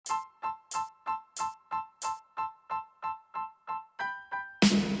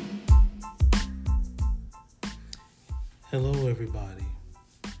Hello, everybody.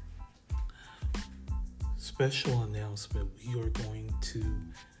 Special announcement. We are going to,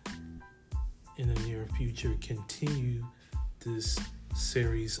 in the near future, continue this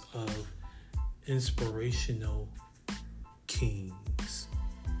series of inspirational kings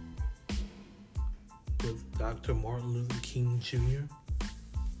with Dr. Martin Luther King Jr.,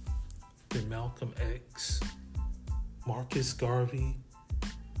 then Malcolm X, Marcus Garvey,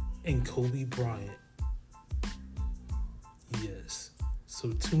 and Kobe Bryant. Yes.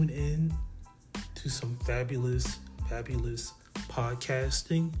 So tune in to some fabulous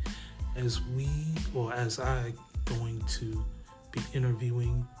podcasting as I going to be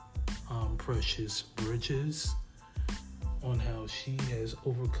interviewing Precious Bridges on how she has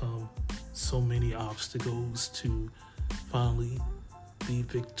overcome so many obstacles to finally be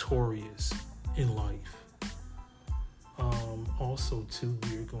victorious in life. Also, too,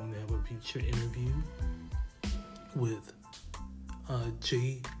 we're going to have a feature interview with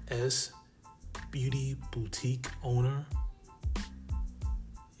JS Beauty Boutique owner,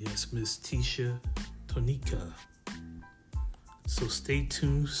 yes, Miss Tisha Tonika. So stay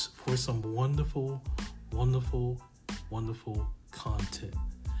tuned for some wonderful content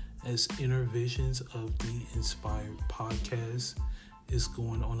as Inner Visions of the Inspired podcast is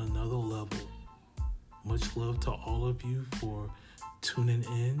going on another level. Much love to all of you for tuning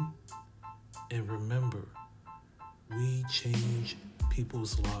in, and remember, we change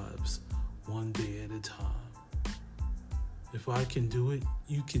people's lives one day at a time. If I can do it,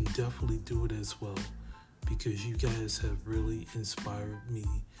 you can definitely do it as well, because you guys have really inspired me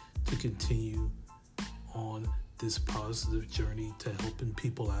to continue on this positive journey to helping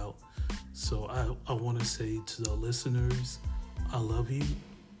people out. So I want to say to the listeners, I love you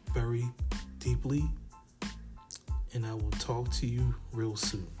very deeply, and I will talk to you real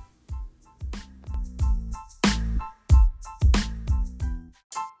soon.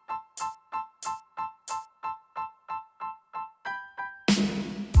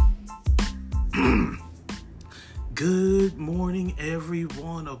 Good morning,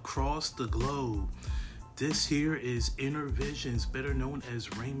 everyone across the globe. This here is Inner Visions, better known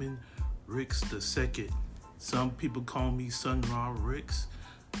as Raymond Ricks II. Some people call me Sun Ra Ricks.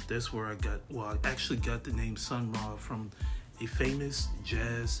 That's where I actually got the name Sun Ra from a famous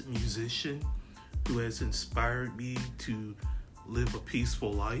jazz musician who has inspired me to live a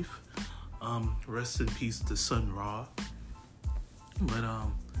peaceful life. Rest in peace to Sun Ra. But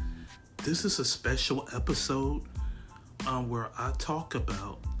this is a special episode where I talk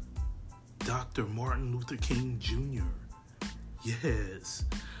about Dr. Martin Luther King Jr. Yes.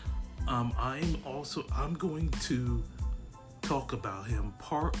 I'm going to talk about him,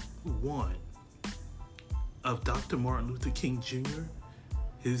 part 1 of Dr. Martin Luther King Jr.,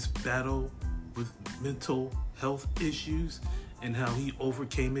 his battle with mental health issues and how he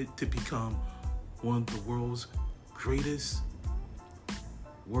overcame it to become one of the world's greatest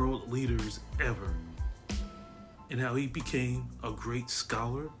world leaders ever, and how he became a great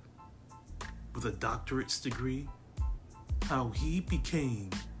scholar with a doctorate's degree, how he became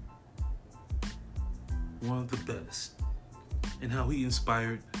one of the best, and how he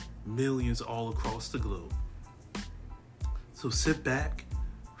inspired millions all across the globe. So sit back,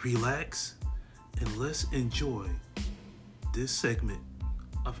 relax, and let's enjoy this segment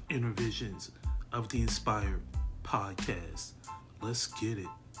of Inner Visions of the Inspired podcast. Let's get it.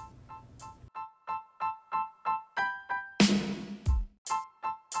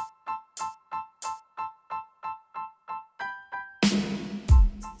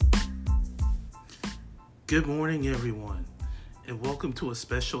 Good morning, everyone, and welcome to a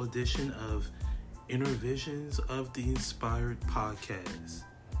special edition of Inner Visions of the Inspired podcast,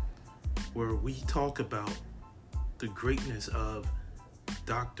 where we talk about the greatness of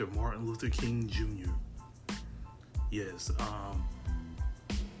Dr. Martin Luther King Jr. Yes,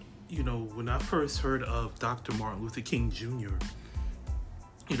 when I first heard of Dr. Martin Luther King Jr.,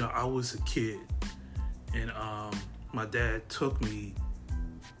 I was a kid, and my dad took me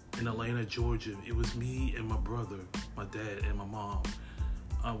in Atlanta, Georgia. It was me and my brother, my dad and my mom.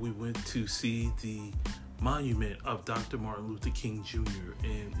 We went to see the monument of Dr. Martin Luther King Jr.,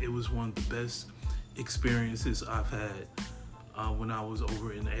 and it was one of the best experiences I've had when I was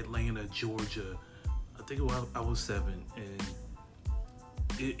over in Atlanta, Georgia. I think I was 7, and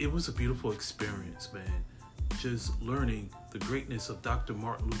it was a beautiful experience, man. Just learning the greatness of Dr.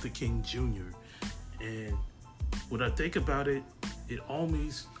 Martin Luther King Jr. And when I think about it, it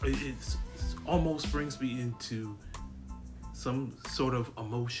almost brings me into some sort of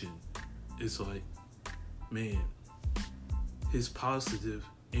emotion. It's like, man, his positive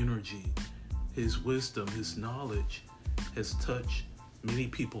energy, his wisdom, his knowledge has touched many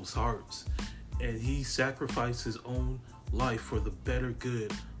people's hearts, and he sacrificed his own life for the better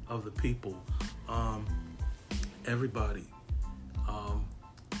good of the people. Everybody.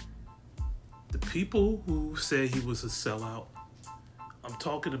 The people who said he was a sellout, I'm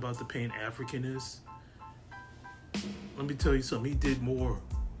talking about the Pan-Africanists. Let me tell you something. He did more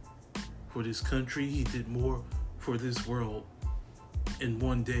for this country. He did more for this world in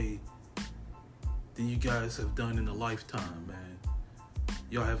one day than you guys have done in a lifetime, man.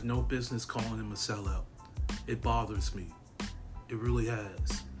 Y'all have no business calling him a sellout. It bothers me. It really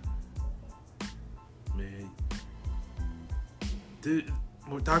has. Man.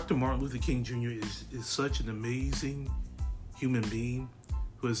 Dr. Martin Luther King Jr. is such an amazing human being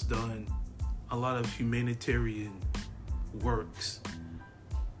who has done a lot of humanitarian works.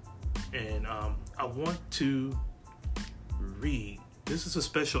 And I want to read. This is a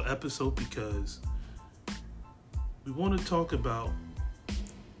special episode because we want to talk about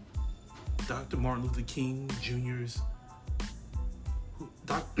Dr. Martin Luther King Jr.'s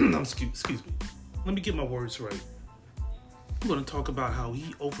excuse me. Let me get my words right. I'm going to talk about how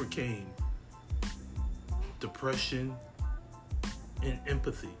he overcame depression and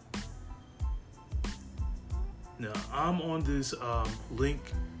empathy. Now, I'm on this link,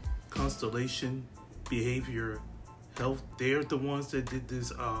 Constellation Behavior Health. They're the ones that did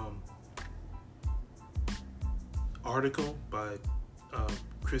this article by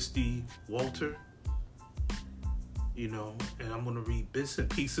Christy Walter. And I'm going to read bits and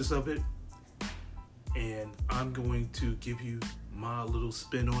pieces of it. And I'm going to give you my little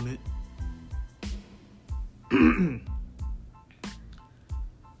spin on it.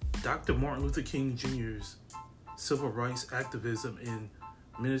 Dr. Martin Luther King Jr.'s civil rights activism and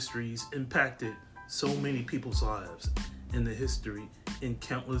ministries impacted so many people's lives in the history in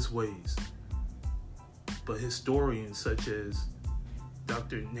countless ways. But historians such as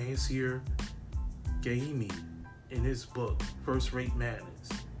Dr. Nasir Gaimi in his book, First Rate Madness,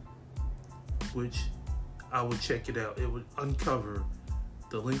 which I would check it out. It would uncover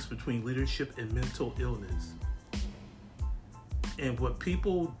the links between leadership and mental illness. And what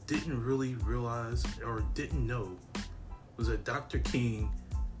people didn't really realize or didn't know was that Dr. King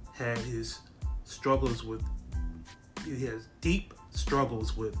had his he has deep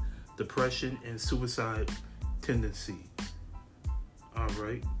struggles with depression and suicide tendencies. All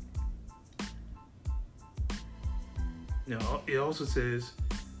right. Now, it also says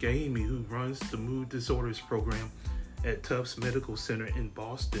Gaimi, who runs the mood disorders program at Tufts Medical Center in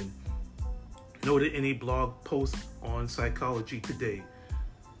Boston, noted in a blog post on Psychology Today,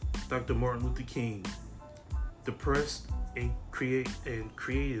 Dr. Martin Luther King, depressed and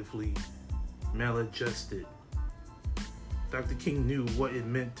creatively maladjusted. Dr. King knew what it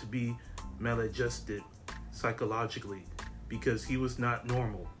meant to be maladjusted psychologically because he was not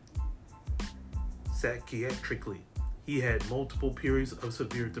normal. Psychiatrically, he had multiple periods of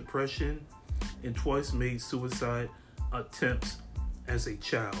severe depression and twice made suicide attempts as a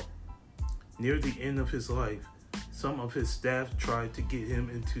child. Near the end of his life, some of his staff tried to get him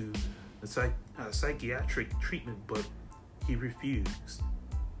into a psychiatric treatment, but he refused.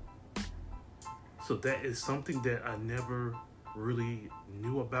 So that is something that I never really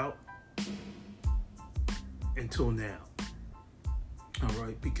knew about until now. All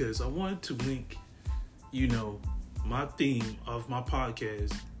right, because I wanted to link, my theme of my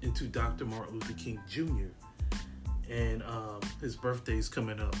podcast into Dr. Martin Luther King Jr. And his birthday is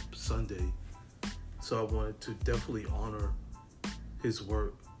coming up Sunday. So I wanted to definitely honor his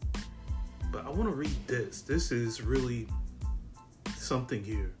work. But I want to read this. This is really something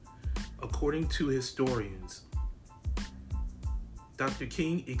here. According to historians, Dr.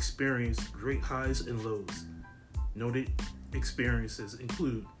 King experienced great highs and lows. Noted experiences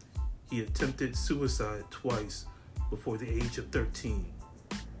include he attempted suicide twice before the age of 13.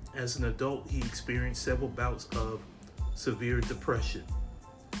 As an adult, he experienced several bouts of severe depression.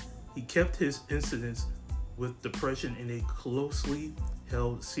 He kept his incidents with depression in a closely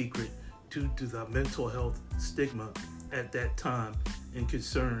held secret due to the mental health stigma at that time, and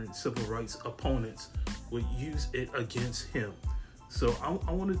concerned civil rights opponents would use it against him. So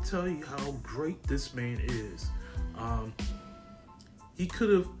I want to tell you how great this man is. He could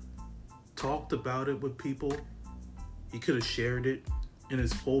have talked about it with people. He could have shared it in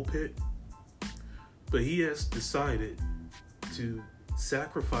his pulpit. But he has decided to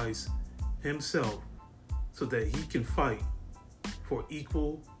sacrifice himself so that he can fight for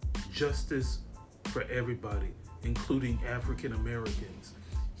equal justice for everybody, including African Americans.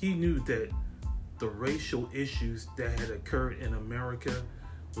 He knew that the racial issues that had occurred in America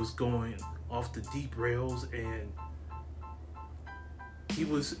was going off the deep rails, and he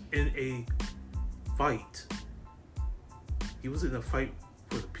was in a fight. He was in a fight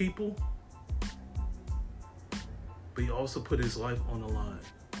for the people, but he also put his life on the line.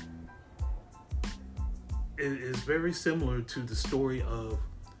 It is very similar to the story of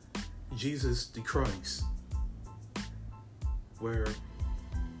Jesus the Christ, where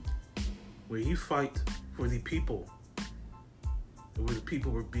he fight for the people, where the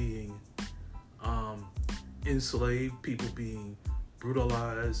people were being enslaved, people being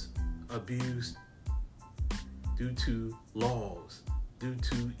brutalized, abused due to laws, due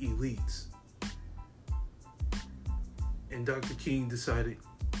to elites. And Dr. King decided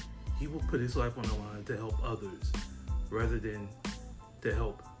he will put his life on the line to help others rather than to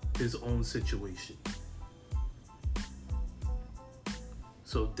help his own situation.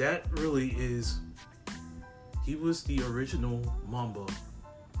 So that really is, he was the original Mamba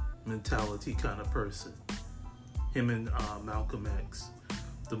mentality kind of person. Him and Malcolm X.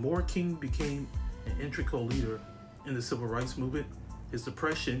 The more King became an integral leader in the civil rights movement, his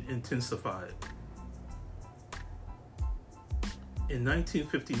depression intensified. In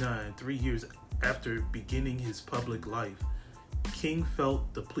 1959, 3 years after beginning his public life, King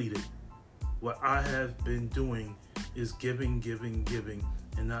felt depleted. What I have been doing is giving,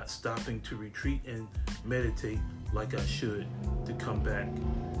 and not stopping to retreat and meditate like I should to come back.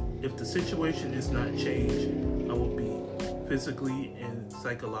 If the situation is not changed, I will be physically and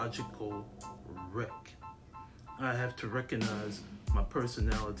psychological wreck. I have to recognize my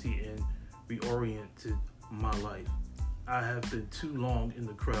personality and reorient my life. I have been too long in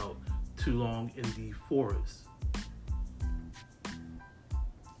the crowd, too long in the forest.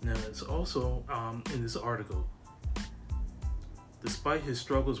 Now, it's also in this article, despite his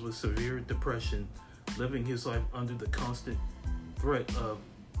struggles with severe depression, living his life under the constant threat of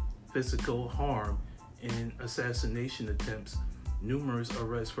physical harm and assassination attempts, numerous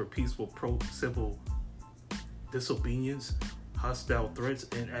arrests for peaceful pro-civil disobedience, hostile threats,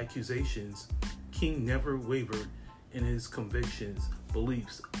 and accusations, King never wavered in his convictions,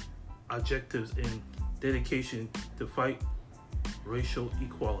 beliefs, objectives, and dedication to fight racial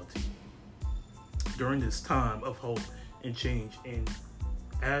equality. During this time of hope and change, and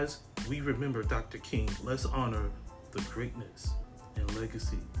as we remember Dr. King, let's honor the greatness and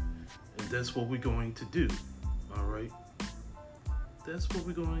legacy. And that's what we're going to do, all right? That's what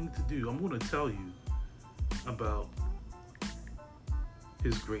we're going to do. I'm going to tell you about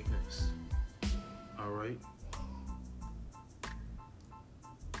his greatness, all right?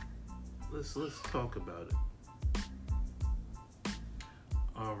 Let's talk about it.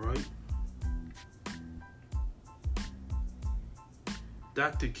 All right.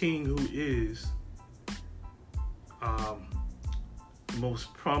 Dr. King, who is the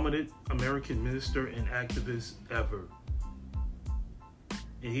most prominent American minister and activist ever.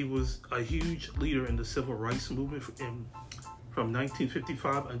 And he was a huge leader in the civil rights movement from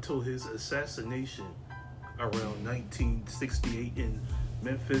 1955 until his assassination around 1968 in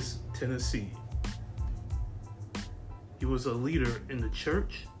Memphis, Tennessee. He was a leader in the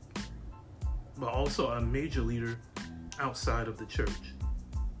church, but also a major leader outside of the church.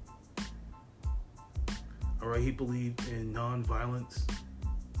 All right, he believed in nonviolence,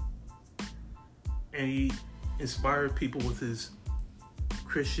 and he inspired people with his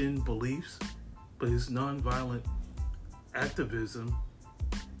Christian beliefs, but his nonviolent activism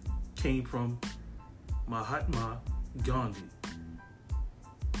came from Mahatma Gandhi.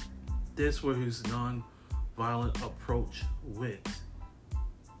 That's where his nonviolent approach went.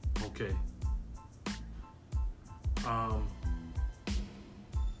 Okay.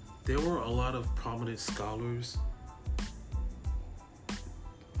 There were a lot of prominent scholars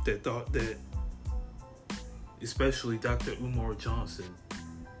that thought that, especially Dr. Umar Johnson,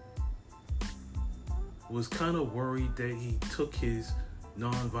 was kind of worried that he took his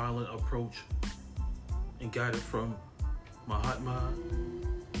nonviolent approach and got it from Mahatma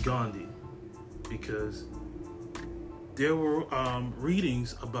Gandhi, because there were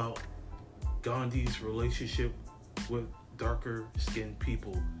readings about Gandhi's relationship with darker skinned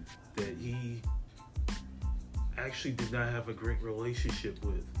people that he actually did not have a great relationship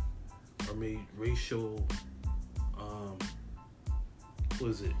with, or made racial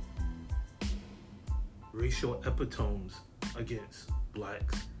racial epitomes against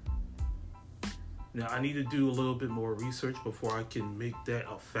blacks. Now, I need to do a little bit more research before I can make that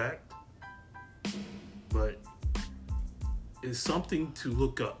a fact, but it's something to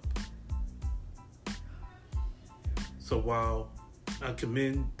look up. So while I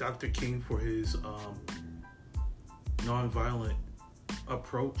commend Dr. King for his nonviolent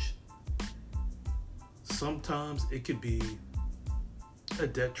approach, sometimes it could be a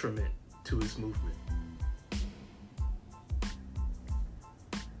detriment to his movement.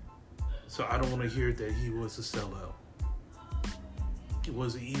 So I don't want to hear that he was a sellout. He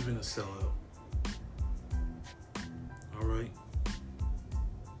wasn't even a sellout. All right?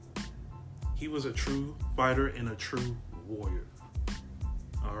 He was a true fighter and a true warrior.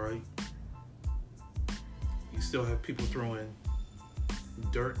 All right? You still have people throwing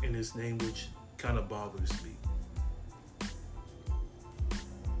dirt in his name, which kind of bothers me.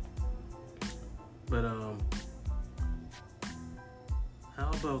 But how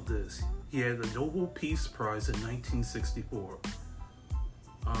about this? He had the Nobel Peace Prize in 1964,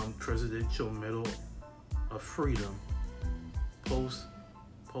 Presidential Medal of Freedom,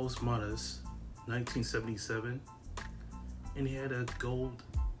 Postmatus, 1977, and he had a gold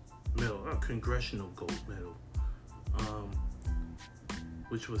medal, a congressional gold medal,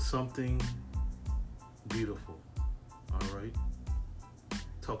 which was something beautiful. All right.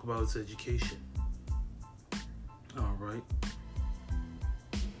 Talk about his education. All right.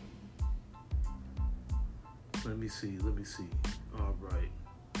 Let me see. All right.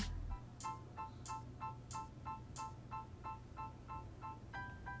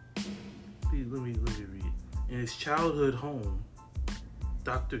 Let me read. In his childhood home,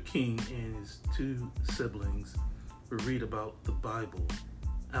 Dr. King and his two siblings would read about the Bible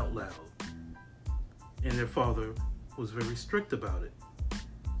out loud. And their father was very strict about it.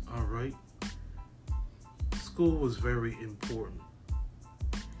 All right. School was very important.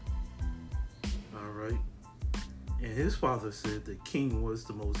 All right. And his father said that King was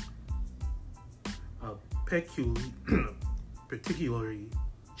the most particularly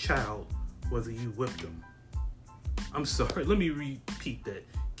child, whether you whipped him. I'm sorry, let me repeat that.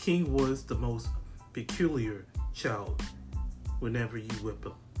 King was the most peculiar child whenever you whip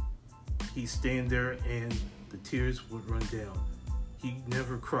him. He'd stand there and the tears would run down. He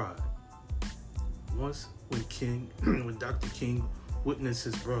never cried. Once when Dr. King witnessed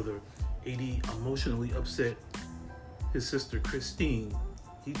his brother, AD, emotionally upset his sister Christine,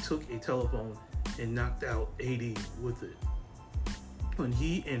 he took a telephone and knocked out AD with it. When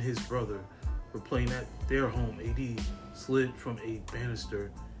he and his brother were playing at their home, AD slid from a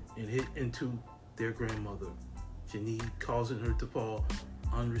banister and hit into their grandmother, Jenny, causing her to fall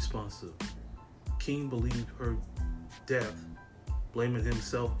unresponsive. King believed her death, blaming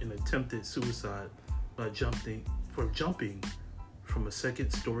himself in attempted suicide by jumping from a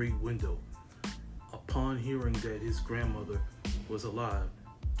second-story window. Upon hearing that his grandmother was alive,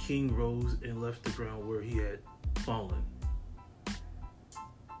 King rose and left the ground where he had fallen.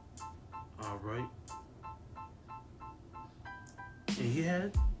 All right. And he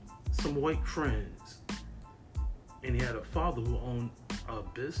had some white friends. And he had a father who owned a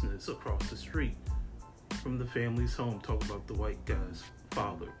business across the street from the family's home. Talk about the white guy's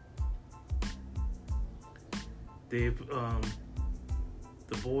father. The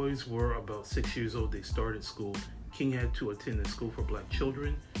boys were about 6 years old. They started school. King had to attend a school for black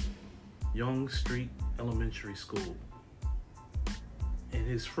children, Young Street Elementary School. And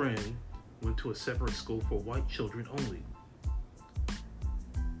his friend went to a separate school for white children only.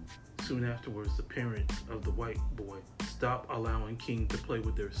 Soon afterwards, the parents of the white boy stopped allowing King to play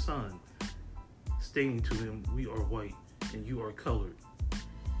with their son, stating to him, "We are white and you are colored."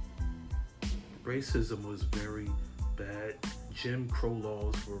 Racism was very bad. Jim Crow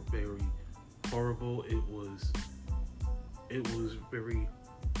laws were very horrible. It was very,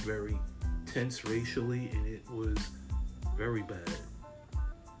 very tense racially, and it was very bad.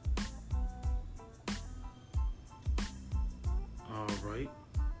 All right.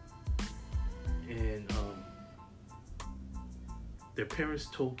 And their parents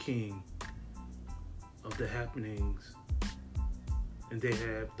told King of the happenings, and they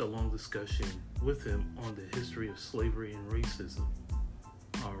had a long discussion with him on the history of slavery and racism.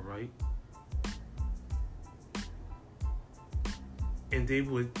 All right. And they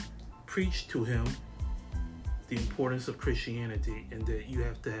would preach to him the importance of Christianity and that you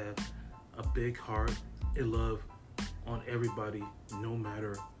have to have a big heart and love on everybody, no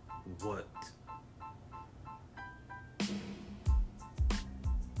matter what.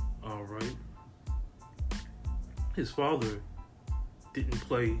 All right. His father didn't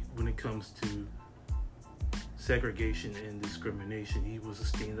play when it comes to segregation and discrimination. He was a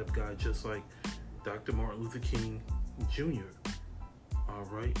stand-up guy, just like Dr. Martin Luther King Jr. All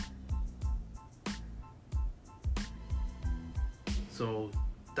right. So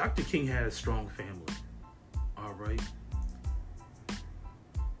Dr. King had a strong family. All right.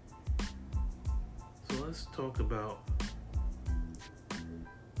 So let's talk about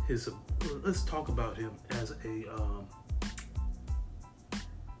him as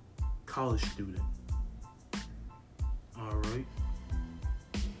college student. All right.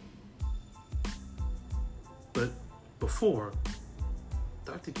 But before,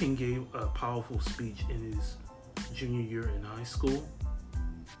 Dr. King gave a powerful speech in his junior year in high school,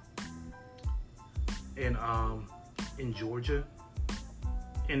 and in Georgia.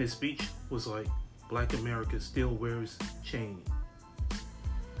 And his speech was like, "Black America still wears chains.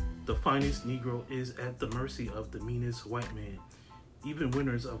 The finest Negro is at the mercy of the meanest white man. Even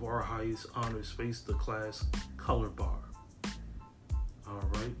winners of our highest honors face the class color bar." All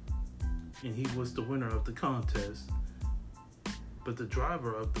right. And he was the winner of the contest. But the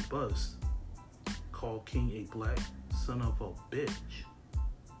driver of the bus called King a black son of a bitch.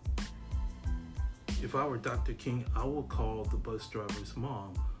 If I were Dr. King, I would call the bus driver's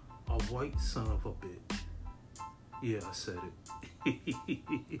mom a white son of a bitch. Yeah, I said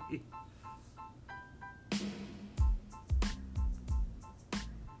it.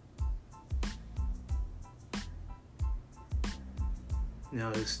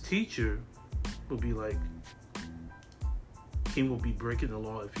 Now, his teacher would be like, King will be breaking the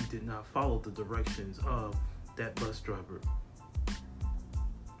law if he did not follow the directions of that bus driver.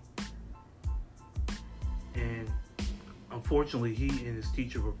 And unfortunately, he and his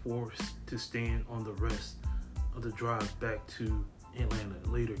teacher were forced to stand on the rest of the drive back to Atlanta.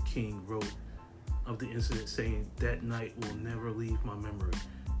 Later, King wrote of the incident saying, "That night will never leave my memory.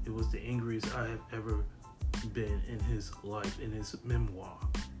 It was the angriest I have ever been in his life," in his memoir.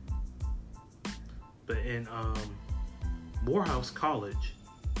 But in Morehouse College,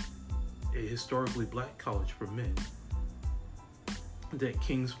 a historically black college for men, that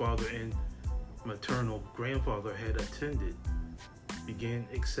King's father and maternal grandfather had attended, began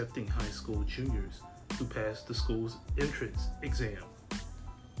accepting high school juniors who passed the school's entrance exam.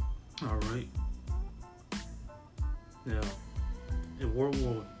 All right. Now, in World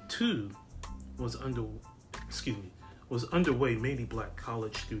War II was underway, many black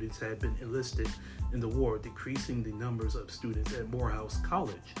college students had been enlisted in the war, decreasing the numbers of students at Morehouse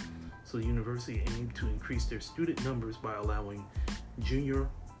College. So the university aimed to increase their student numbers by allowing junior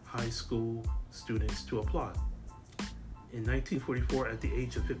high school students to apply. In 1944, at the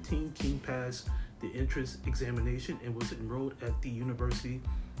age of 15, King passed the entrance examination and was enrolled at the university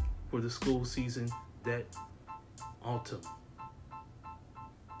for the school season that autumn.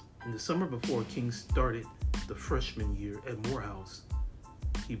 In the summer before King started the freshman year at Morehouse,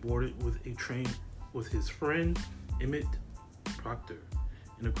 he boarded with a train with his friend Emmett Proctor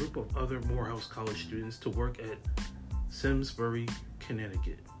and a group of other Morehouse College students to work at Simsbury,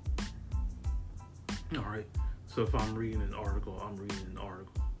 Connecticut. All right, so if I'm reading an article, I'm reading an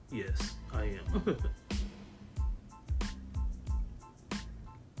article. Yes, I am.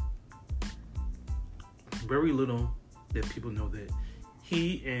 Very little that people know that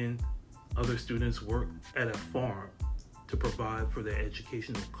he and other students worked at a farm to provide for their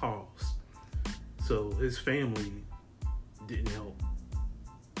educational costs. So his family didn't help.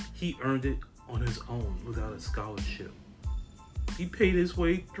 He earned it on his own without a scholarship. He paid his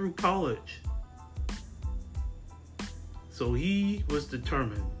way through college. So he was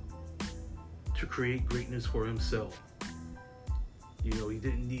determined to create greatness for himself. You know, he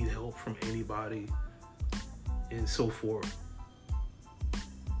didn't need help from anybody and so forth.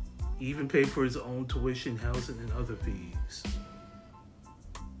 He even paid for his own tuition, housing, and other fees.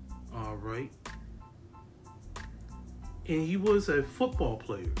 All right. And he was a football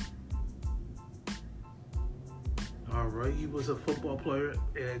player. All right. He was a football player.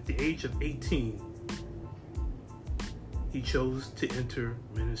 And at the age of 18, he chose to enter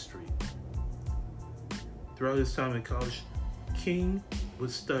ministry. Throughout his time in college, King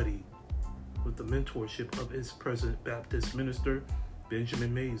would study with the mentorship of his Present Baptist minister,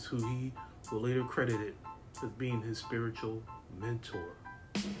 Benjamin Mays, who he will later credited with being his spiritual mentor.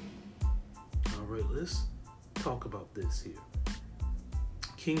 All right, let's talk about this here.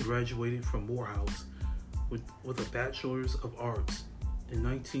 King graduated from Morehouse with a Bachelor's of Arts in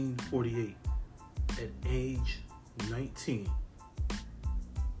 1948 at age 19.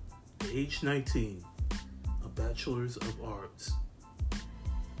 At age 19, a Bachelor's of Arts.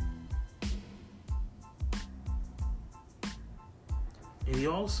 And he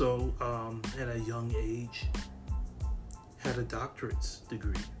also, at a young age, had a doctorate's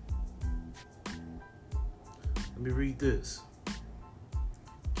degree. Let me read this.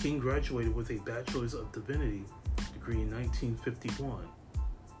 King graduated with a Bachelor's of Divinity degree in 1951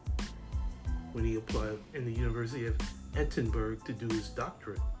 when he applied in the University of Edinburgh to do his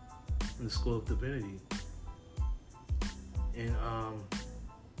doctorate in the School of Divinity. And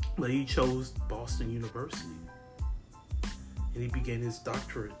but he chose Boston University. and he began his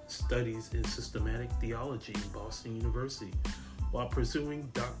doctorate studies in systematic theology in Boston University while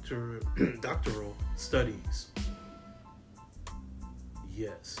pursuing doctoral studies.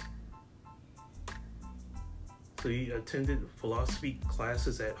 Yes. So he attended philosophy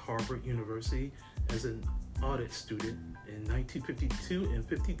classes at Harvard University as an audit student in 1952 and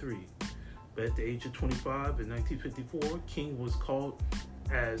 53. But at the age of 25 in 1954, King was called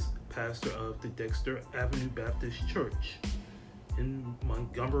as pastor of the Dexter Avenue Baptist Church in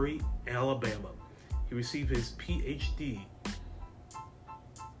Montgomery, Alabama. He received his PhD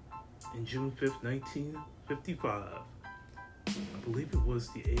in June 5th, 1955. I believe it was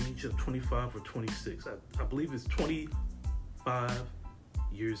the age of 25 or 26. I believe it's 25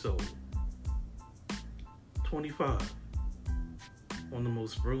 years old. 25. One of the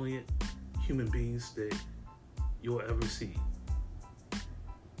most brilliant human beings that you'll ever see.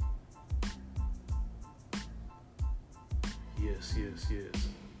 Yes.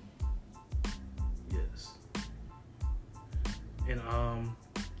 And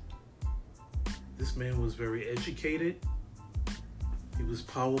this man was very educated. He was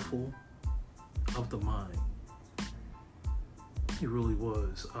powerful of the mind. He really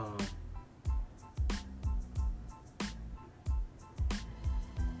was.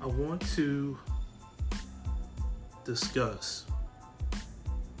 I want to discuss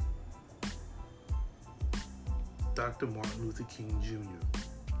Dr. Martin Luther King Jr.,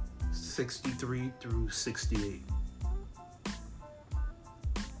 63 through 68.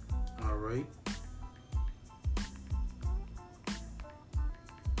 All right.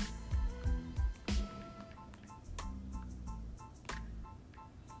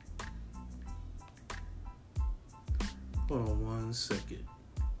 Hold on 1 second.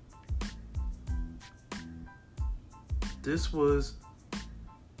 This was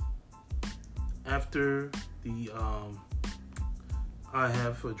after the I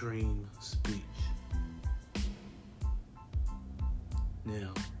Have a Dream speech.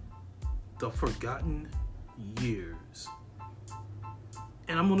 Now, the forgotten years.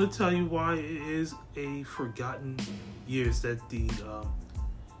 And I'm going to tell you why it is a forgotten years that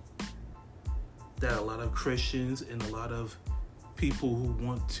that a lot of Christians and a lot of people who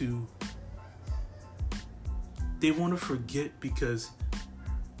want to forget, because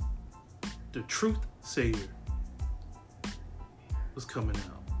the truth sayer was coming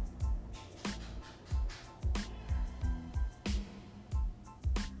out.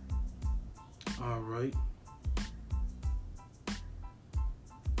 All right.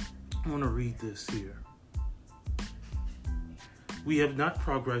 I want to read this here. We have not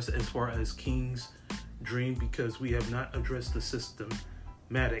progressed as far as King's dream because we have not addressed the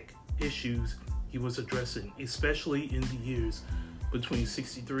systematic issues he was addressing, especially in the years between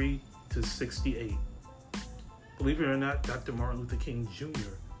 63 to 68. Believe it or not, Dr. Martin Luther King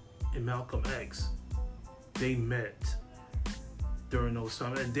Jr. and Malcolm X, they met during those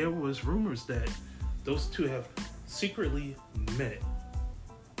times. And there was rumors that those two have secretly met.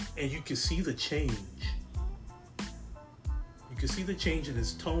 And you can see the change. You can see the change in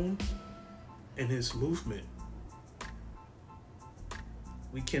his tone and his movement.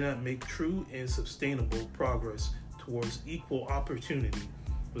 We cannot make true and sustainable progress towards equal opportunity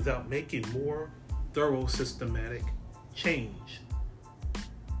without making more thorough systematic change.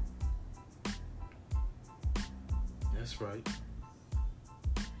 That's right.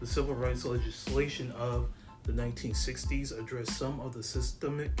 The civil rights legislation of the 1960s addressed some of the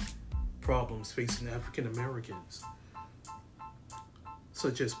systemic problems facing African Americans,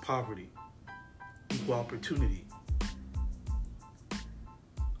 such as poverty, equal opportunity,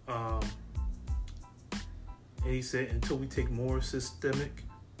 and he said, until we take more systemic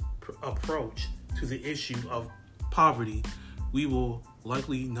approach to the issue of poverty, we will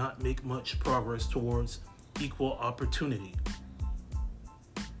likely not make much progress towards equal opportunity.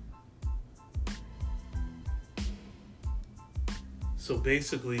 So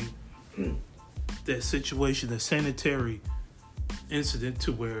basically, that situation, the sanitary incident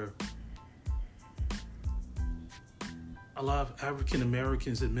to where a lot of African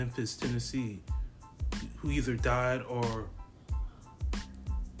Americans in Memphis, Tennessee, who either died or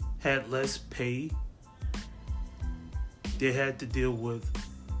had less pay, they had to deal with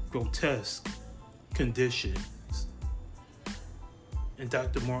grotesque conditions. And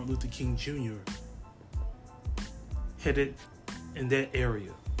Dr. Martin Luther King Jr. headed in that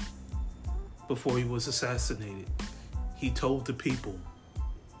area before he was assassinated. He told the people,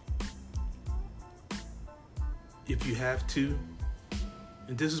 if you have to,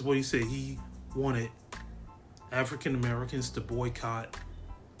 and this is what he said, he wanted African Americans to boycott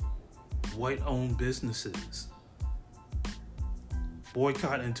white-owned businesses.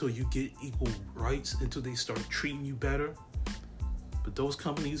 boycott until you get equal rights, until they start treating you better. But those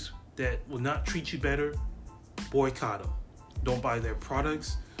companies that will not treat you better, boycott them. Don't buy their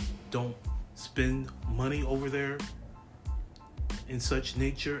products. Don't spend money over there in such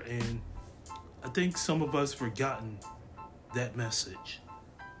nature. And I think some of us forgotten that message.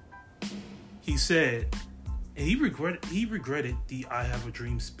 He said, and he regretted the "I Have a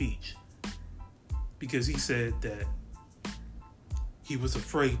Dream" speech, because he said that he was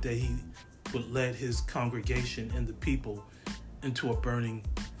afraid that he would lead his congregation and the people into a burning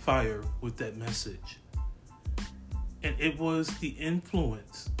fire with that message. And it was the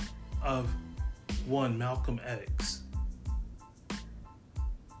influence of one Malcolm X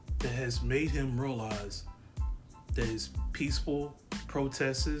that has made him realize that his peaceful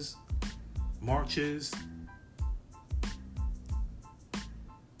protests, marches,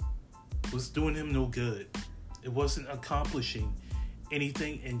 was doing him no good. It wasn't accomplishing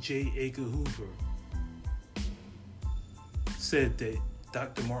anything. And J. Edgar Hoover said that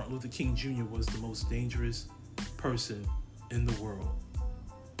Dr. Martin Luther King Jr. was the most dangerous person in the world.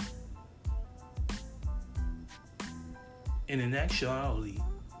 And in actuality,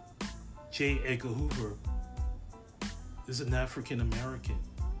 J. Edgar Hoover is an African American,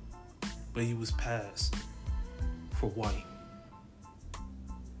 but he was passed for white.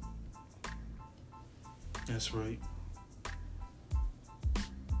 That's right.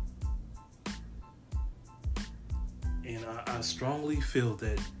 And I strongly feel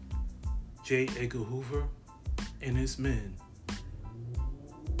that J. Edgar Hoover and his men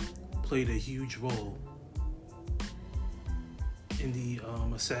played a huge role in the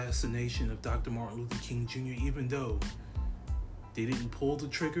assassination of Dr. Martin Luther King Jr., even though they didn't pull the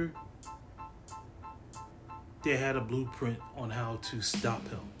trigger. They had a blueprint on how to stop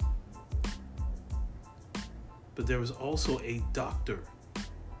him. But there was also a doctor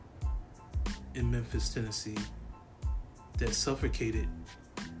in Memphis, Tennessee, that suffocated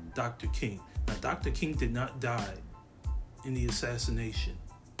Dr. King. Now, Dr. King did not die in the assassination.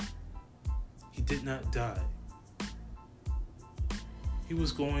 He did not die. He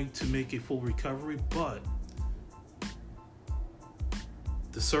was going to make a full recovery, but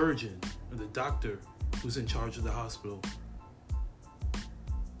the surgeon, or the doctor who was in charge of the hospital,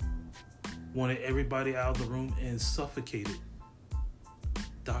 wanted everybody out of the room and suffocated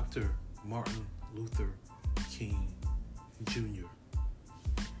Dr. Martin Luther King Jr.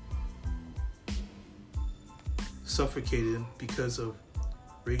 Suffocated him because of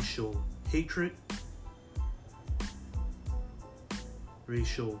racial hatred,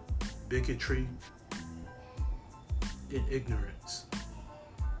 racial bigotry, and ignorance.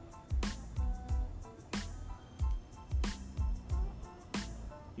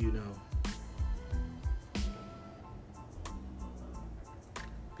 You know,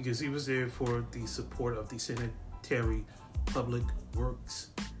 because he was there for the support of the sanitary public works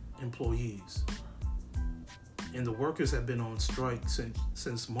employees. And the workers have been on strike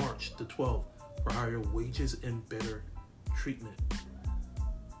since March the 12th for higher wages and better treatment.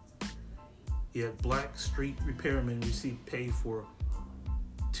 Yet black street repairmen received pay for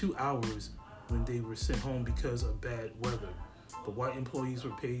 2 hours when they were sent home because of bad weather. But white employees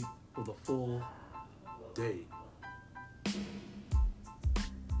were paid for the full day.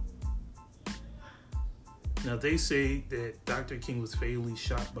 Now, they say that Dr. King was fatally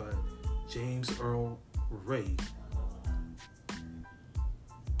shot by James Earl Ray.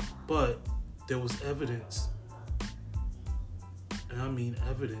 But there was evidence, and I mean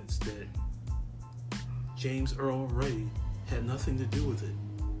evidence, that James Earl Ray had nothing to do with it.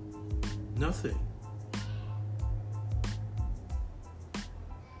 Nothing.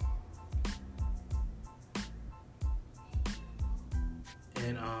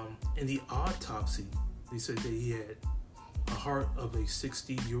 And in the autopsy, they said that he had a heart of a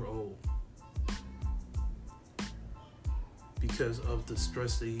 60-year-old because of the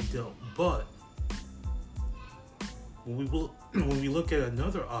stress that he dealt. But when we look at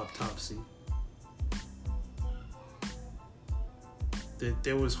another autopsy, that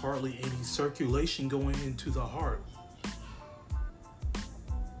there was hardly any circulation going into the heart,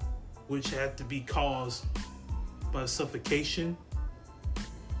 which had to be caused by suffocation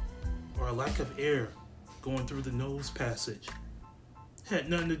or a lack of air going through the nose passage. Had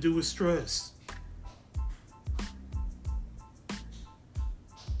nothing to do with stress.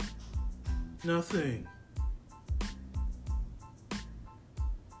 Nothing.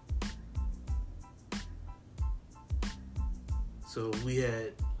 So we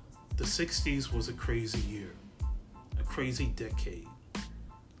had, the 60s was a crazy year, a crazy decade.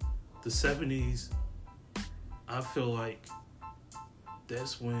 The 70s, I feel like,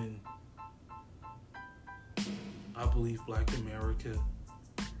 that's when I believe Black America,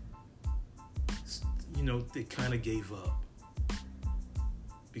 they kind of gave up.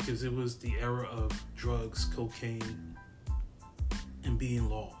 Because it was the era of drugs, cocaine, and being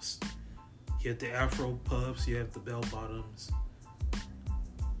lost. You had the Afro pubs, you have the bell bottoms.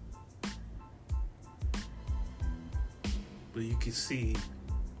 But you could see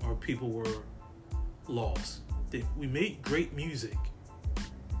our people were lost. We made great music,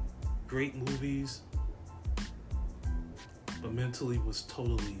 great movies, but mentally was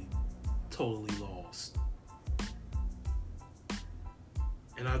totally lost.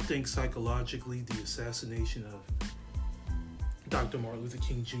 And I think psychologically, the assassination of Dr. Martin Luther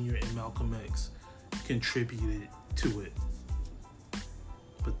King Jr. and Malcolm X contributed to it.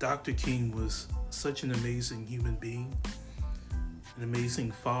 But Dr. King was such an amazing human being, an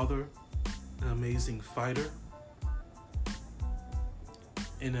amazing father, an amazing fighter,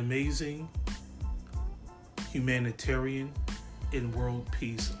 an amazing humanitarian and world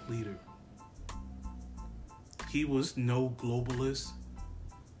peace leader. He was no globalist,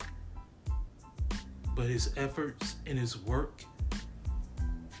 but his efforts and his work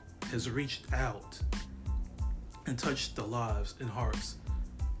has reached out and touched the lives and hearts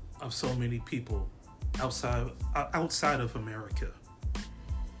of so many people outside of America.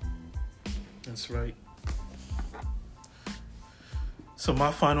 That's right. So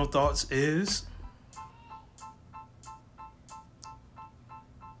my final thoughts is,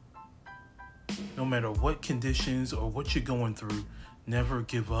 no matter what conditions or what you're going through, never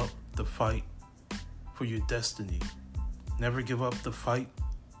give up the fight for your destiny. Never give up the fight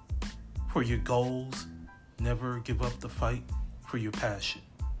for your goals. Never give up the fight for your passion.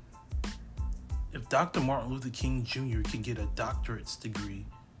 If Dr. Martin Luther King Jr. can get a doctorate's degree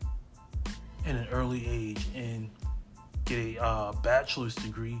at an early age and get a bachelor's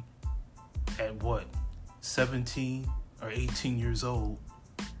degree at 17 or 18 years old,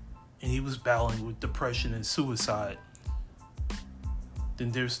 and he was battling with depression and suicide,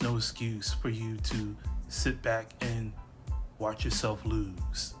 then there's no excuse for you to sit back and watch yourself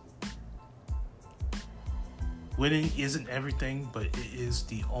lose. Winning isn't everything, but it is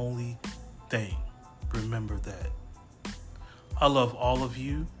the only thing. Remember that. I love all of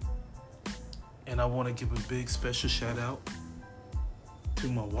you, and I want to give a big special shout out to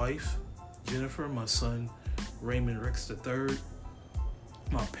my wife, Jennifer, my son, Raymond Rex III,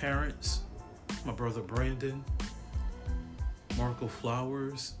 my parents, my brother Brandon, Marco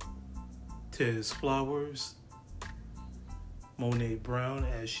Flowers, Tez Flowers, Monet Brown,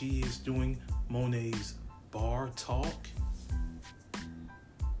 as she is doing Monet's Bar Talk,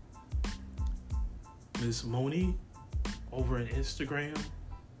 Miss Moni over on Instagram,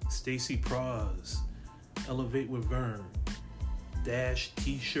 Stacy Praz, Elevate with Vern, Dash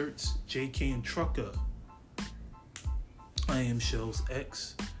T-shirts, JK and Trucker, I Am Shells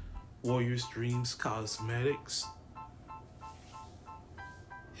X, Warriors Dreams Cosmetics,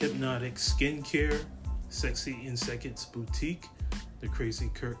 Hypnotic Skincare, Sexy in Seconds Boutique, The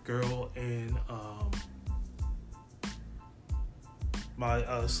Crazy Kirk Girl, and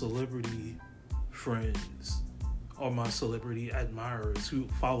my celebrity friends or my celebrity admirers who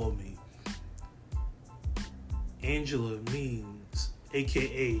follow me. Angela Means,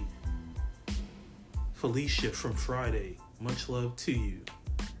 aka Felicia from Friday, much love to you.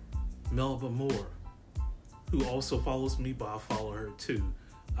 Melba Moore, who also follows me, but I follow her too.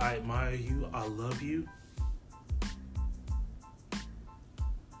 I admire you, I love you.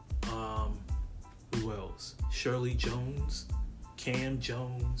 Who else? Shirley Jones, Cam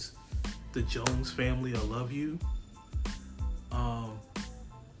Jones, the Jones family, I love you.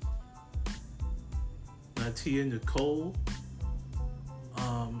 Natia Nicole,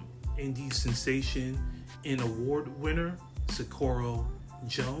 indie sensation and award winner, Socorro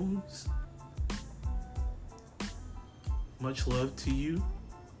Jones. Much love to you.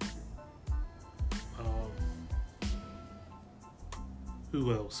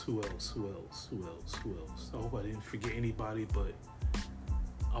 Who else? I hope I didn't forget anybody, but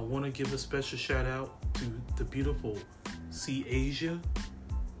I want to give a special shout out to the beautiful C. Asia,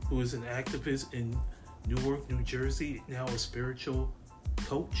 who is an activist in Newark, New Jersey, now a spiritual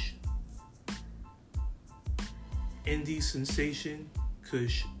coach. Indie sensation,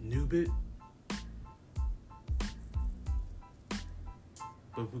 Kush Nubit.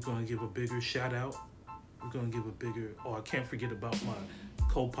 But we're going to give a bigger shout out. We're going to give a bigger, I can't forget about my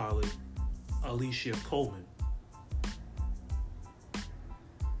co-pilot, Alicia Coleman.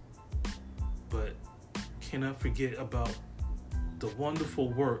 But cannot forget about the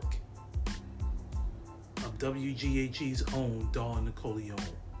wonderful work of WGAG's own Don Nicoleone.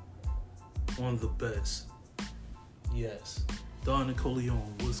 One of the best. Yes. Don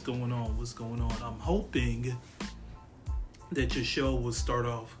Nicoleone, what's going on? What's going on? I'm hoping that your show will start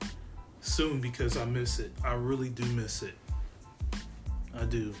off soon because I miss it. I really do miss it. I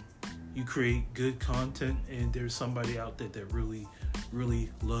do. You create good content and there's somebody out there that really, really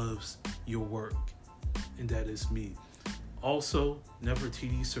loves your work. And that is me. Also,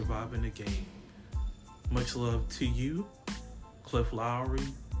 Nefertiti surviving the game. Much love to you, Cliff Lowry,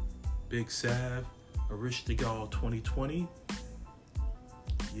 Big Sav, Arish Degal 2020.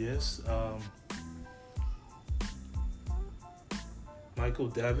 Yes, Michael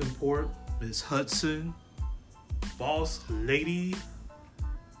Davenport, Miss Hudson, Boss Lady,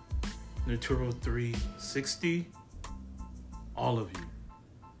 Naturo 360, all of you.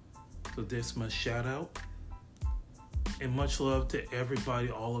 So that's my shout out. And much love to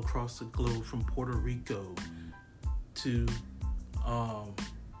everybody all across the globe, from Puerto Rico to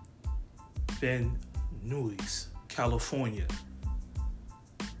Van Nuys, California,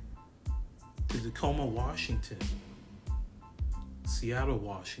 to Tacoma, Washington, Seattle,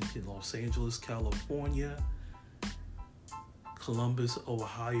 Washington, Los Angeles, California, Columbus,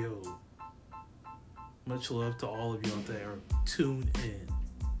 Ohio. Much love to all of you out there. Tune in.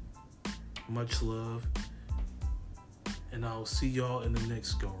 Much love. And I'll see y'all in the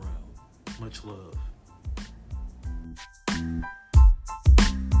next go round. Much love.